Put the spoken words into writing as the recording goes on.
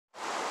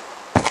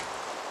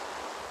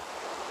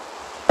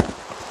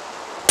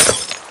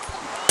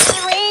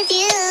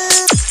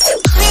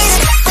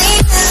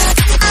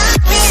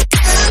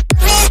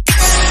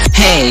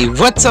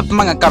What's up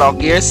mga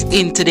Karaokers?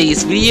 In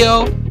today's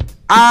video,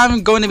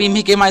 I'm going to be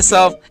making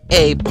myself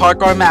a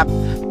parkour map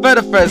for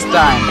the first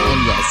time. And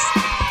yes,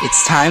 it's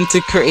time to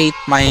create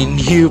my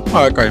new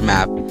parkour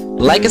map.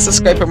 Like and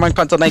subscribe for more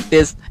content like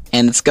this,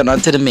 and let's get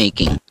on to the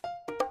making.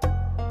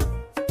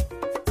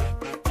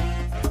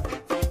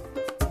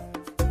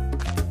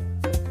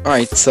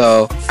 Alright,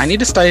 so I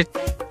need to start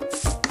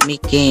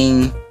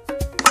making...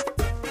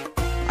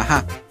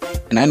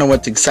 and I know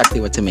exactly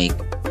what to make.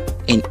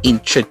 An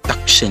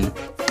introduction.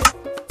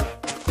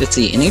 Let's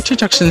see, an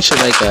introduction should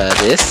like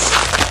this.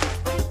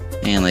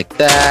 And like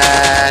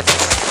that.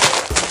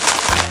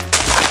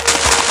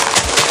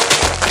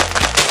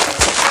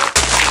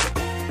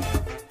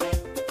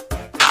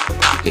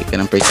 Okay,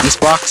 gonna break these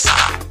blocks.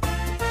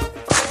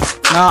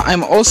 Now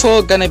I'm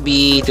also gonna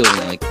be doing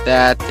like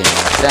that and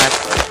like that.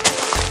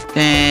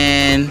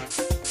 Then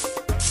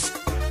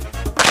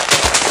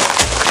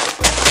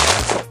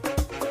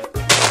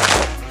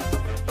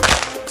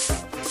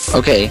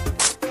okay,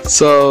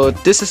 so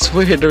this is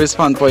where the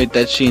respawn point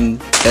that you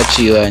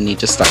need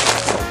to start.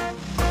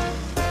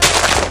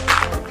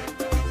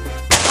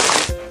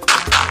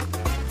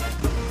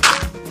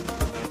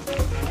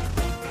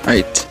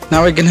 Alright,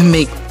 now we're gonna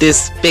make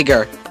this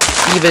bigger.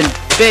 Even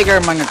bigger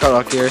mga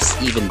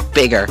Karaokers, even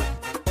bigger.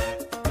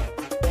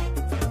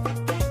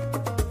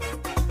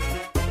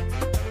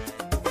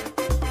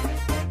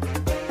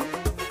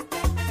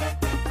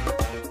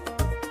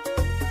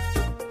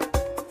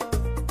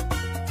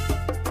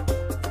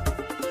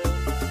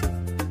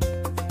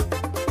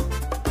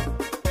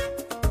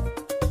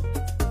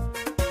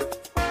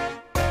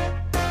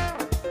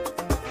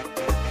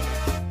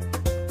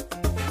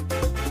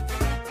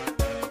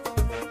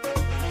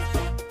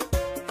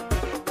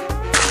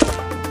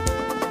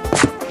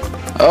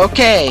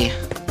 Okay.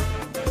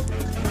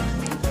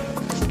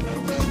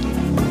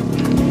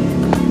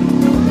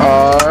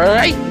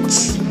 Alright.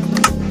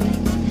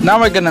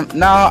 Now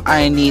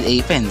I need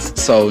a fence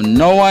so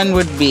no one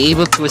would be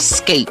able to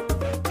escape.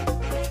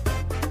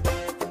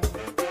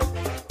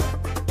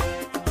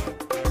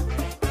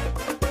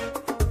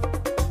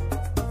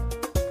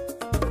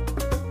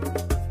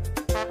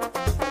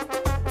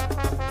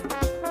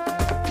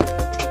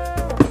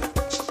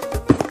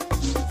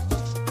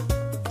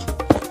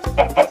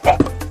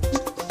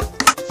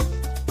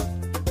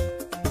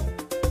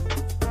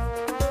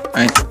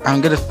 I'm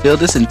gonna fill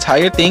this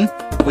entire thing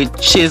with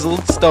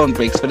chiseled stone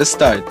bricks for the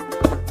start.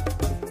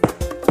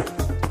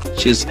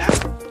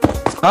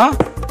 Huh?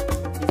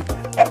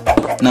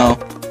 No.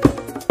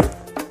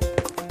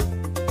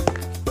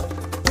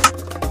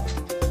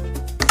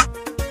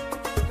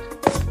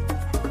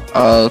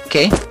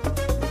 Okay.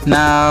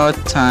 Now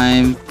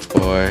time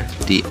for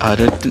the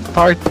other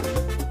part.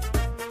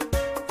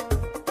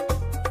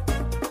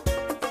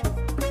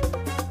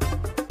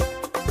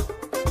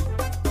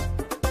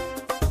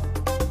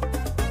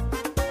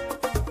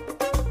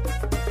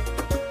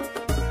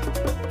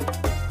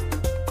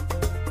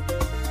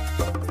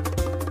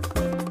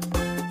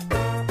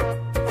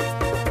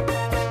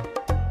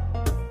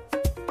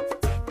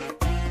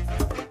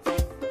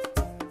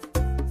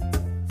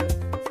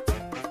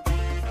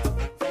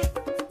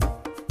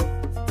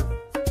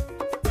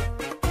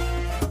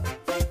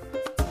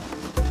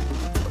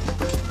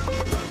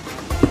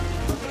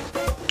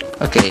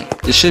 Okay,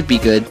 this should be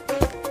good.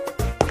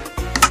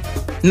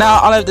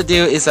 Now all I have to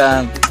do is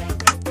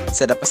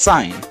set up a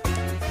sign.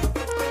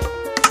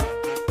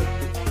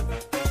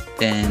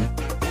 Then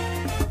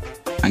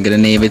I'm gonna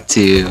name it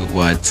to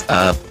 "What's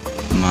up,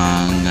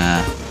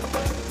 mga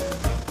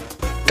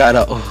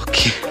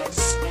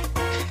Karaokers."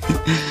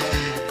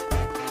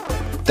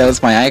 That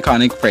was my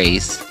iconic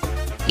phrase.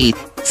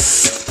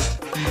 It's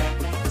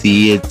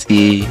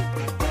deity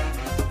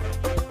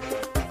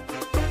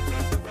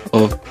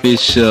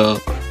official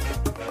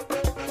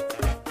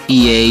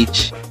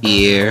PH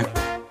here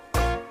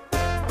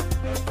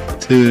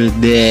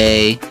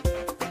today.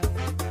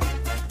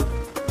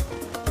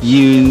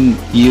 You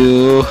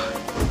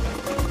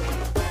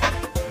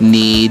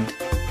need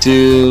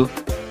to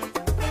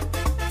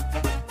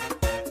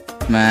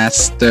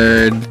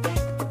master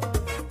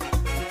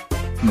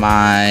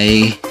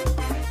my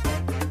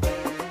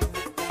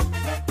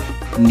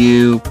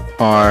new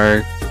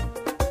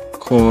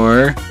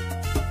parkour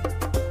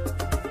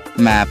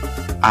map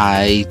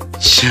I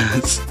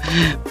just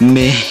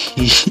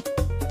made.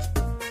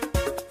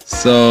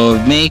 So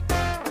make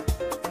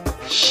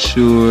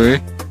sure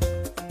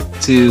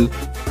to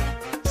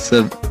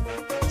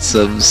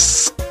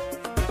subscribe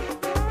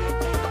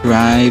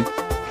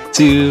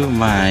to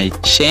my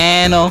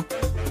channel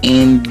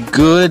and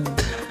good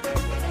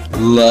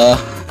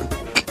luck.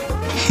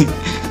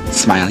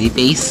 Smiley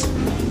face.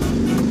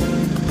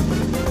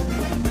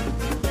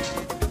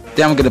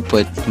 Then I'm gonna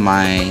put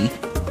my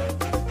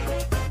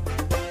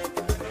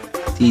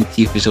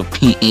TNT official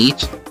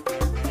PH,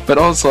 but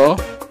also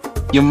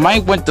you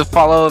might want to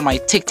follow my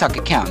TikTok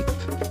account,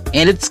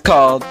 and it's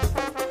called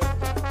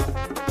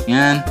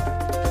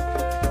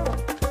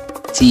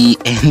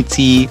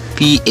TNT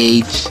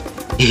PH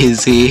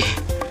is here.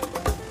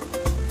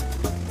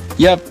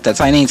 Yep, that's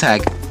my name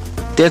tag.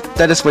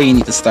 That is where you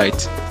need to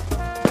start.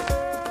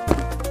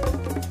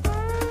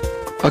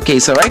 Okay,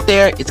 so right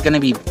there, it's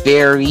gonna be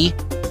very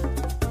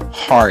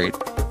hard.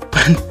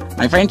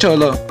 my friend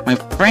Cholo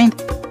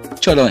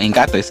and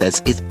Gato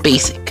says it's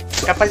basic.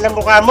 Kapal na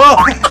mukha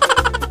mo!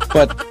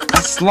 But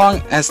as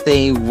long as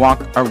they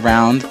walk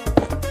around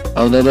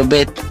a little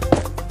bit,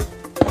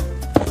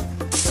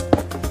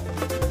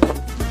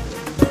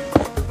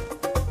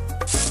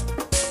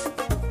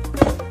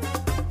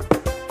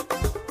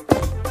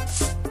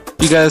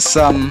 because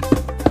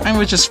I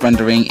was just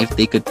wondering if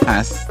they could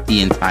pass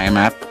the entire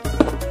map.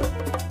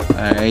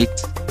 Alright.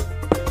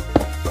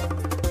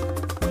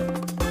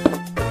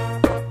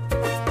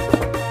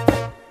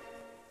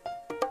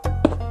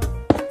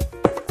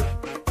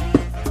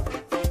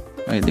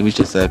 Alright, let me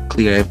just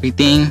clear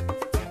everything.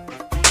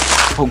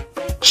 Oh,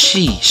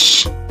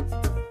 sheesh.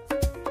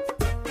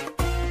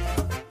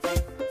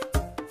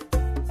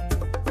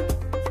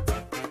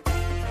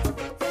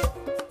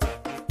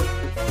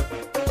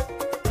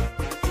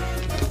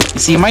 You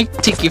see, it might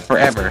take you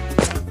forever.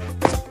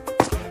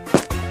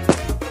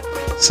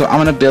 So I'm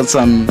gonna build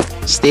some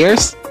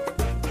stairs.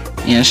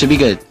 Yeah, it should be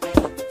good.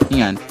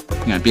 Hang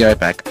on, be right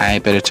back. I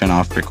better turn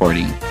off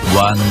recording.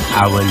 1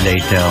 hour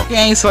later.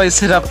 Okay, so I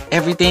set up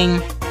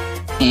everything.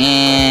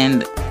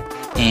 And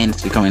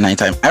it's becoming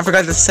nighttime. I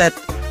forgot to set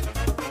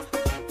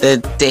the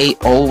day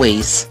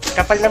always.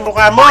 Kapal na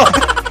mukha mo!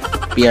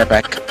 Be right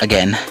back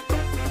again.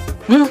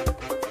 Woo.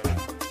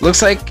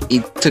 Looks like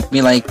it took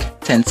me like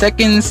 10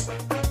 seconds.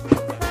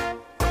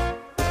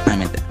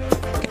 I'm in there.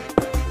 Okay.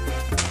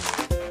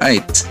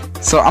 Alright,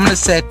 so I'm gonna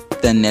set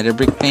the nether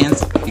brick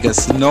fans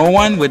because no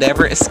one would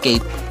ever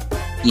escape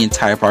the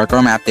entire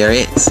parkour map there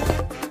is.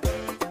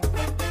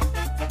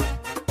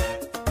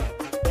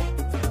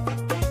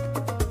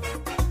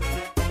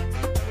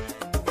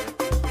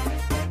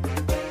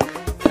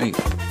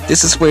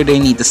 This is where they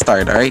need to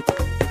start, alright?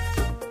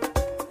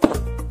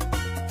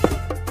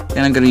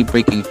 Then I'm gonna be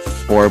breaking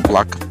 4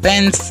 block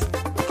fence.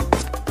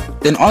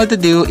 Then all I have to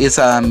do is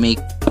make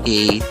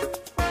a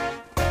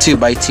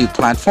 2x2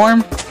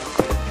 platform.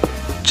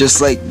 Just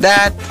like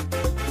that.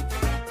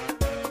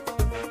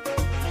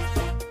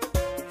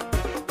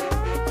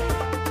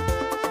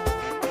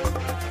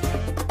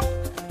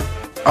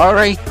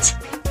 Alright.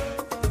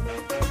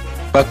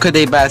 But could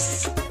they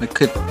pass?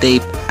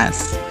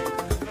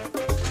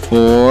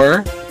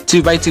 4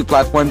 2x2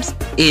 platforms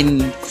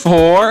in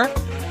 4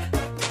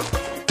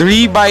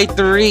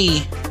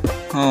 3x3.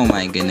 Oh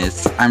my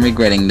goodness, I'm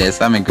regretting this,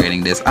 mga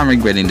Karaokers.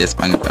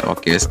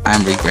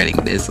 I'm regretting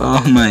this.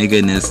 Oh my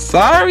goodness.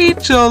 Sorry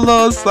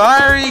Cholo,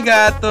 sorry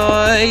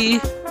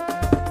Gatoy.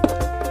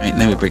 Alright,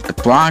 let me break the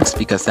blocks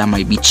because that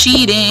might be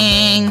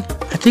cheating.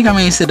 I think I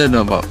may have said it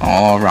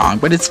all wrong,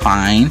 but it's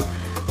fine.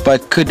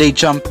 But could they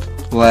jump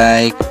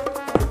like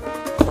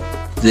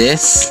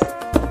this?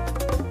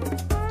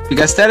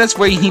 Because that is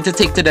where you need to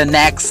take to the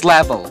next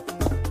level.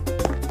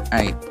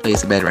 Alright,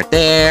 place a bed right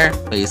there.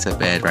 Place a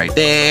bed right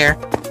there.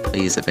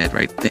 Place a bed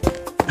right there.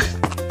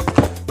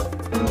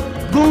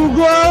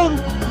 Gunggong!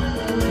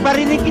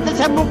 Barinig kita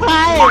sa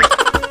mukha eh!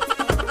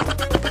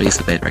 Place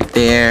a bed right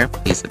there.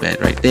 Place a bed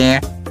right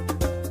there.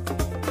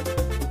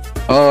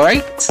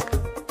 Alright.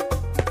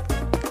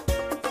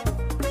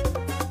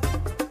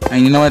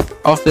 And you know what?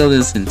 I'll fill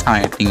this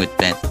entire thing with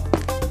bed.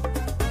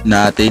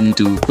 Nothing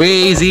too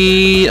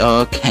crazy.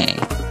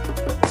 Okay.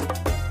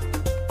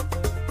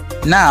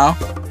 Now,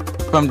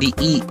 from the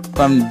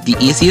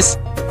easiest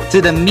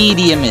to the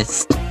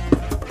mediumest.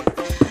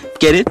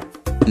 Get it?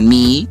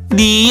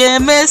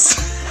 Mediumest.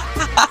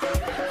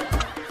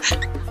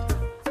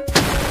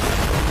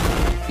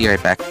 Be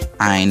right back.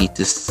 I need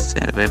to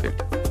set up everything.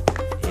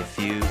 A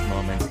few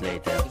moments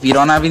later. If you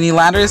don't have any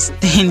ladders,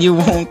 then you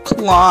won't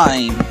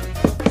climb.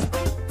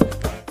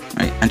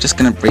 Alright, I'm just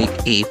gonna break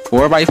a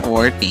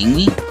 4x4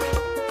 thingy.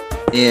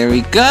 There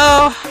we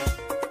go.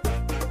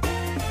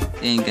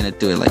 Ain't gonna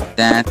do it like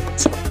that.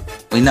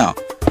 Wait, no,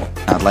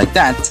 not like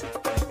that.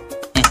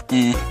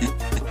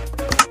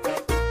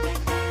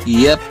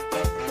 Yep,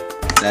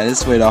 that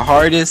is where the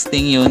hardest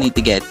thing you'll need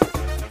to get.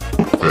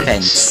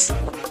 Fence.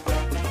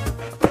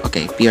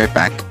 Okay, be right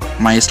back.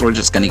 My storage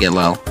is gonna get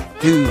low.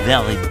 2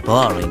 very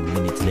boring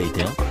minutes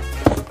later.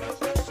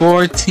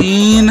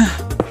 14.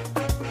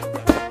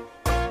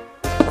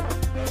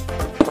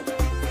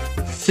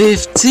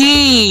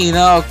 15.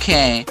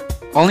 Okay,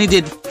 only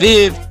did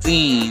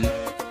 15.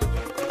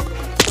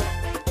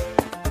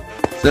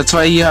 That's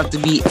why you have to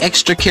be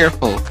extra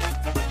careful.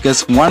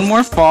 Because one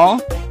more fall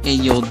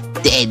and you're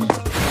dead.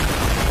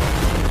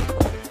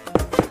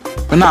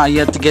 But now you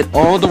have to get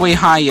all the way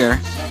higher.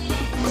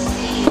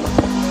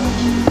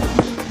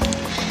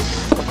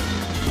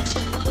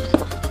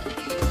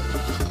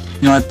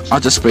 You know what?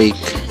 I'll just break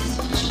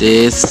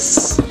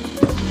this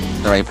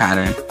the right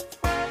pattern.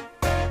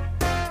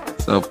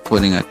 So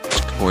putting a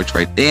torch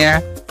right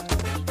there.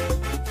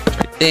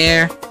 Right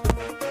there.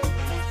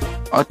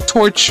 A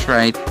torch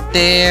right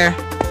there.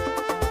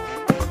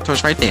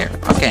 Torch right there.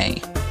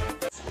 Okay.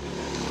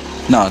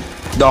 No,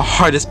 the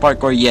hardest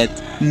parkour yet.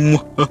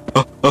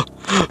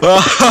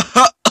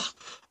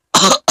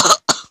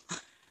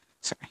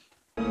 Sorry.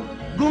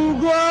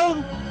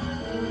 Gunggong!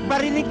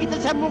 Barinig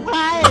kita sa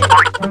mukha eh!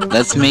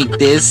 Let's make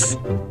this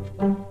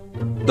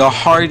the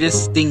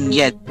hardest thing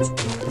yet.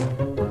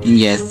 And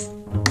yes,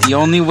 the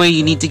only way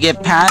you need to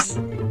get past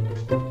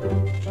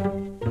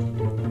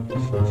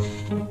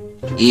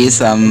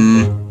is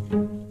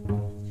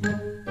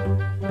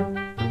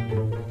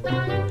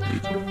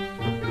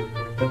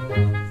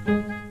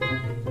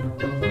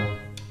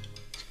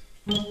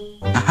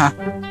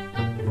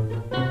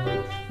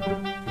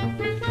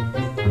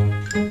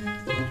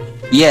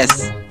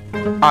yes.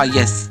 Ah,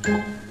 yes.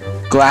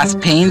 Glass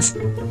panes.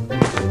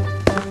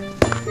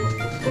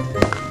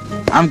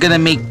 I'm gonna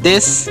make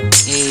this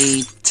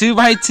a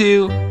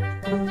 2x2.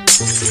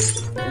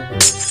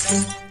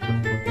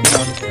 No,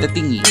 the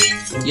thingy.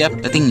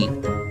 Yep, the thingy.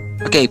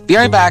 Okay, be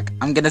right back.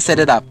 I'm gonna set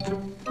it up.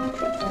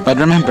 But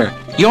remember,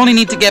 you only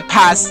need to get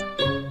past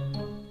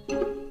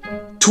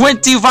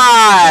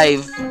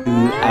 25!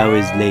 2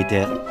 hours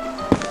later.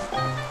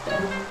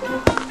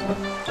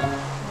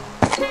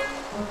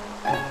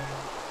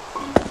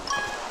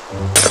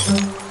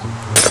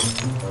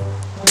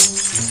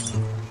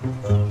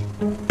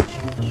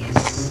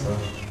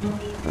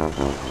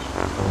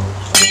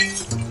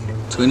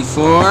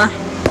 $24.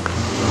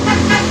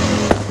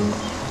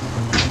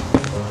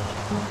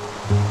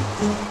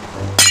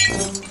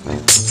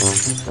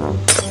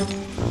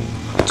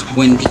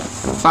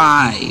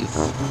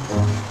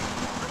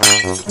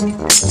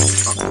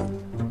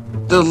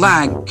 $25. The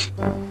lag.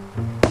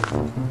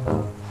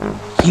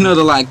 You know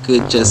the lag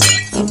could just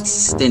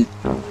instant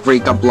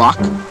break a block.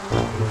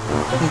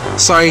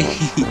 Sorry,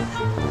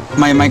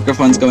 my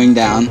microphone's going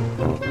down.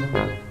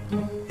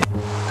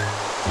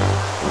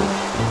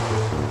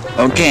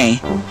 Okay,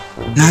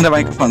 now the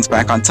microphone's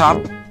back on top,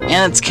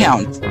 and let's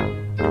count.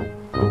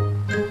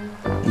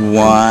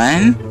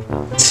 1,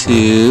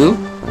 2.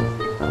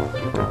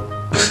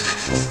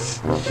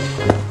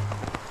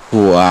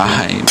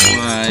 Why?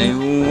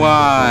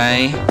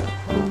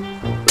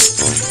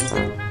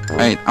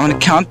 Alright, I'm gonna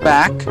count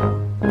back.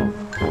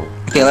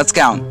 Okay, let's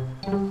count.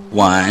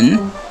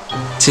 1,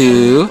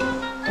 2,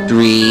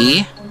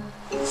 3,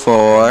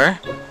 4,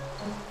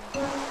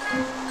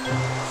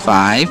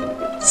 5,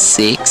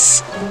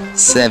 6,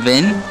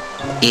 7,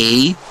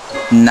 8,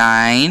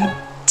 9,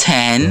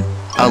 10,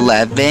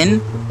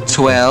 11,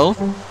 12,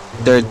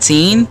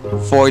 13,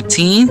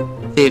 14,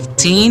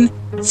 15,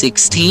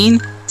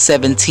 16,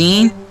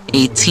 17,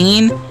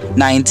 18,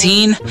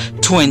 19,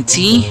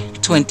 20,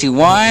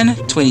 21,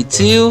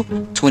 22,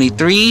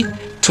 23,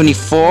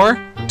 24,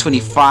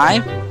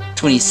 25,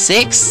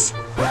 26,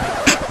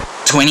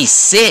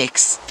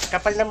 26?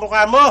 Kapal na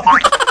mukha mo!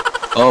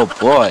 Oh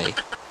boy.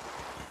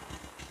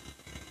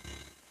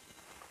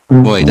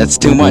 Boy, that's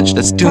too much.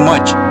 That's too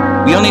much.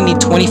 We only need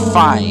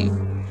 25.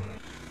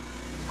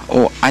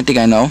 Oh, I think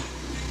I know.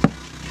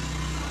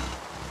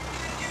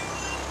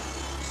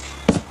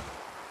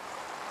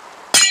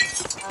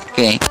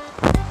 Okay.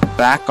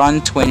 Back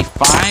on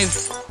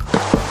 25.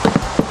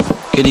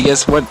 Can you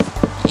guess what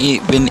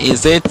even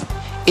is it?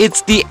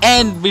 It's the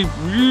end, baby.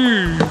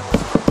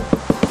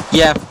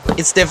 Yeah,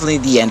 it's definitely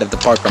the end of the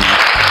parkour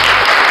map.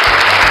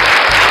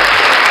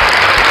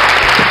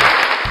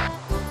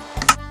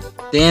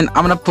 Then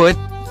I'm gonna put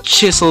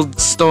chiseled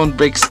stone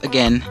bricks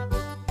again.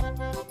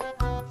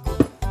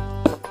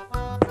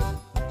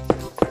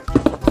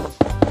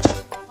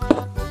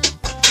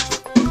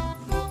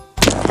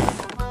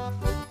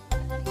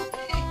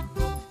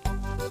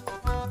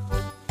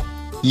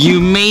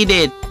 You made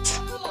it!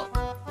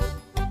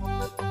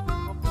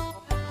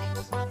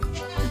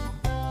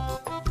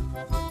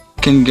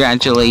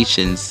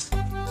 Congratulations.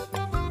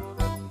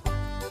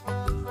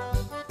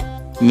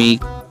 Me.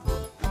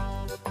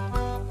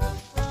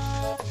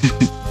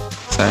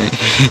 Sorry.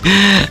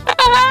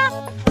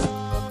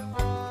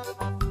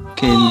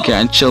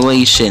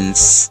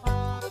 Congratulations.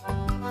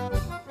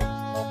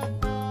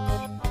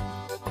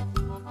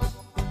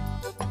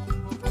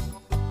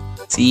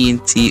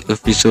 TNT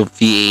official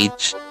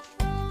PH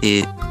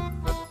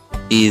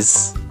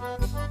is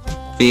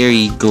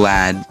very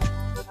glad.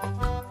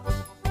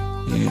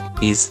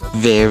 Is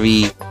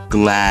very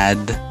glad.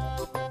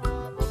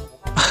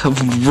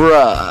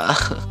 Bruh.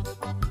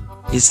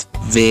 Is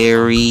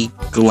very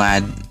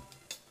glad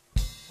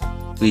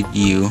with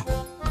you.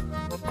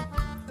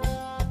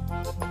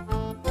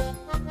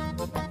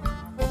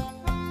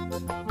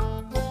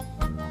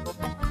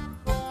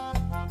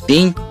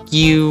 Thank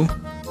you,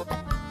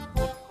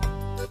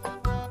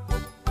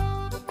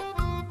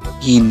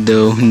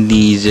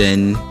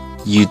 Indonesian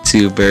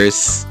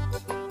YouTubers.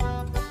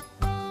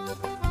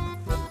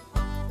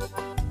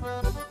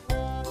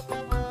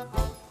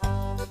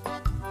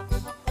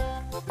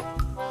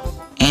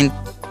 And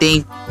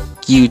thank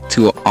you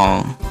to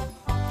all.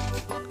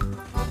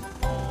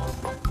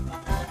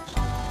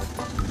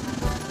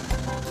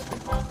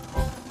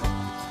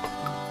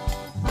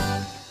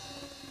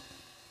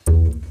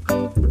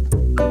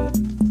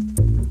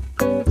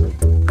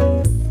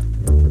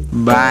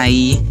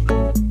 Bye.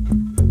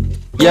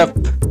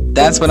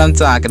 That's what I'm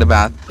talking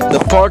about. The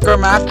parkour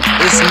map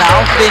is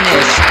now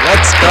finished.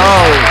 Let's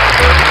go.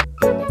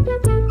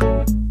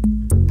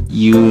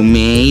 You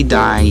may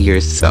die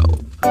yourself.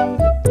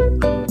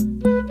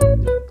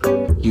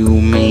 You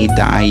may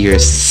die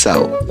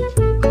yourself.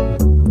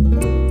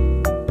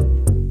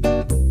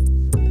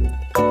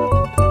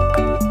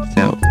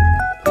 So,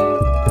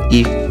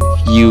 if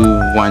you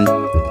want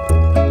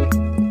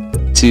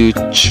to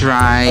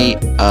try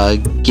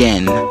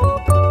again.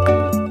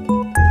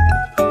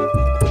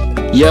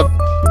 Yep.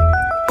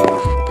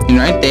 And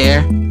right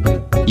there,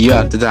 you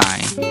have to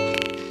die.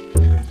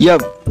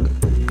 Yep.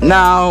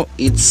 Now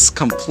it's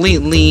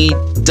completely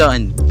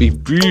done,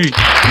 baby.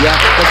 Yeah,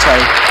 that's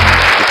right.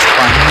 It's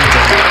finally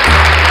done.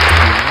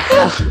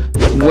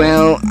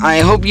 Well, I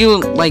hope you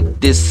like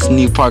this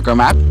new parkour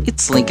map.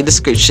 It's linked in the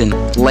description.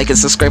 Like and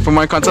subscribe for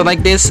more content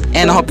like this,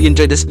 and I hope you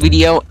enjoyed this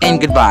video, and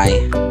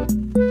goodbye.